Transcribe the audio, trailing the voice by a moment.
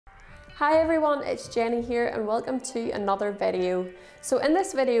Hi everyone, it's Jenny here and welcome to another video. So in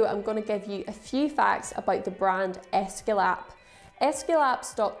this video I'm going to give you a few facts about the brand Aesculap. Aesculap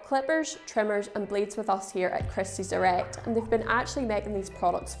stock clippers, trimmers and blades with us here at Christies Direct, and they've been actually making these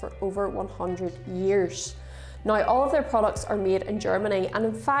products for over 100 years. Now all of their products are made in Germany, and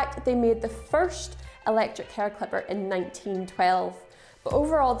in fact they made the first electric hair clipper in 1912. But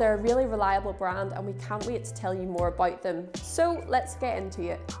overall they're a really reliable brand and we can't wait to tell you more about them. So let's get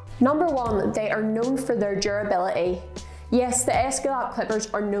into it. Number one, they are known for their durability. Yes, the Aesculap clippers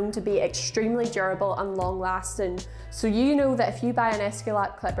are known to be extremely durable and long lasting. So you know that if you buy an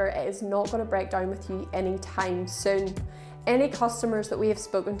Aesculap clipper, it is not going to break down with you anytime soon. Any customers that we have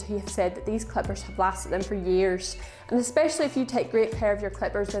spoken to have said that these clippers have lasted them for years. And especially if you take great care of your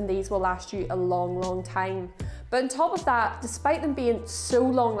clippers, then these will last you a long time. But on top of that, despite them being so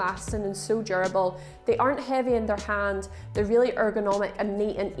long lasting and so durable, they aren't heavy in their hand, they're really ergonomic and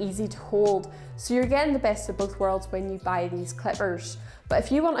neat and easy to hold. So you're getting the best of both worlds when you buy these clippers. But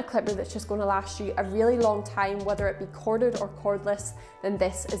if you want a clipper that's just going to last you a really long time, whether it be corded or cordless, then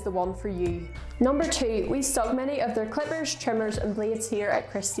this is the one for you. Number two, we stock many of their clippers, trimmers and blades here at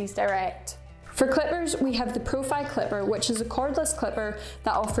Christies Direct. For clippers, we have the Profile Clipper, which is a cordless clipper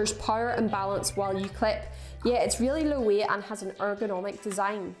that offers power and balance while you clip. Yet it's really low weight and has an ergonomic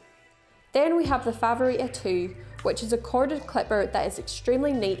design. Then we have the Favorita 2, which is a corded clipper that is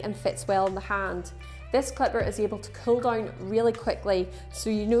extremely neat and fits well in the hand. This clipper is able to cool down really quickly, so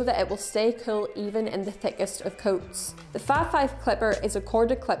you know that it will stay cool even in the thickest of coats. The Fav 5 clipper is a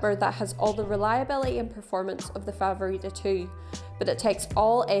corded clipper that has all the reliability and performance of the Favorita 2, but it takes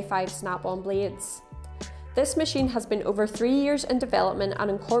all A5 snap-on blades. This machine has been over 3 years in development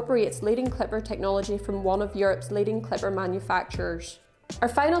and incorporates leading clipper technology from one of Europe's leading clipper manufacturers. Our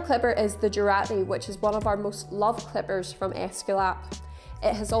final clipper is the Durati, which is one of our most loved clippers from Aesculap.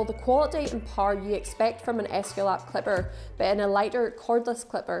 It has all the quality and power you expect from an Aesculap clipper, but in a lighter, cordless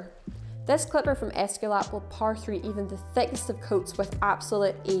clipper. This clipper from Aesculap will power through even the thickest of coats with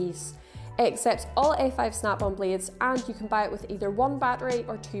absolute ease. It accepts all A5 snap-on blades, and you can buy it with either one battery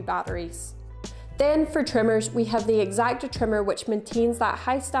or two batteries. Then for trimmers, we have the Exacta trimmer, which maintains that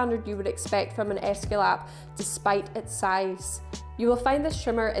high standard you would expect from an Aesculap despite its size. You will find this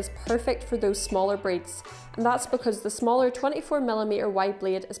trimmer is perfect for those smaller breeds, and that's because the smaller 24mm wide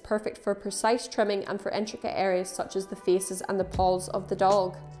blade is perfect for precise trimming and for intricate areas such as the faces and the paws of the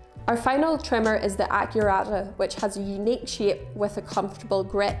dog. Our final trimmer is the Accurata, which has a unique shape with a comfortable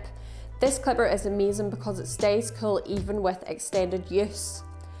grip. This clipper is amazing because it stays cool even with extended use.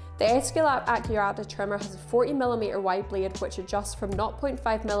 The Aesculap Accurata trimmer has a 40mm wide blade which adjusts from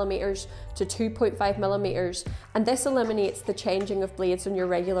 0.5mm to 2.5mm, and this eliminates the changing of blades on your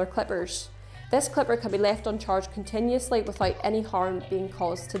regular clippers. This clipper can be left on charge continuously without any harm being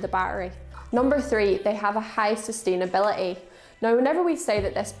caused to the battery. Number three, they have a high sustainability. Now whenever we say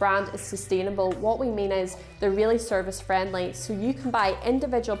that this brand is sustainable, what we mean is they're really service friendly, so you can buy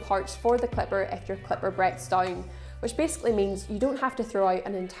individual parts for the clipper if your clipper breaks down, which basically means you don't have to throw out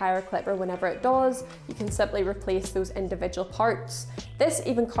an entire clipper whenever it does. You can simply replace those individual parts. This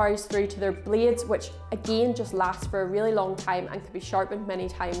even carries through to their blades, which again just last for a really long time and can be sharpened many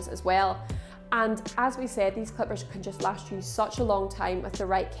times as well. And as we said, these clippers can just last you such a long time with the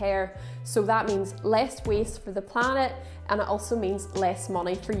right care. So that means less waste for the planet, and it also means less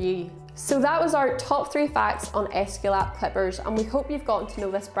money for you. So that was our top 3 facts on Aesculap clippers, and we hope you've gotten to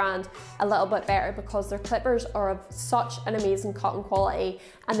know this brand a little bit better because their clippers are of such an amazing cotton quality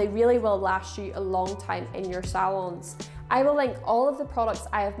and they really will last you a long time in your salons. I will link all of the products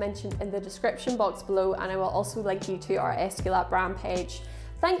I have mentioned in the description box below, and I will also link you to our Aesculap brand page.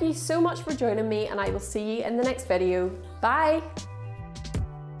 Thank you so much for joining me, and I will see you in the next video. Bye!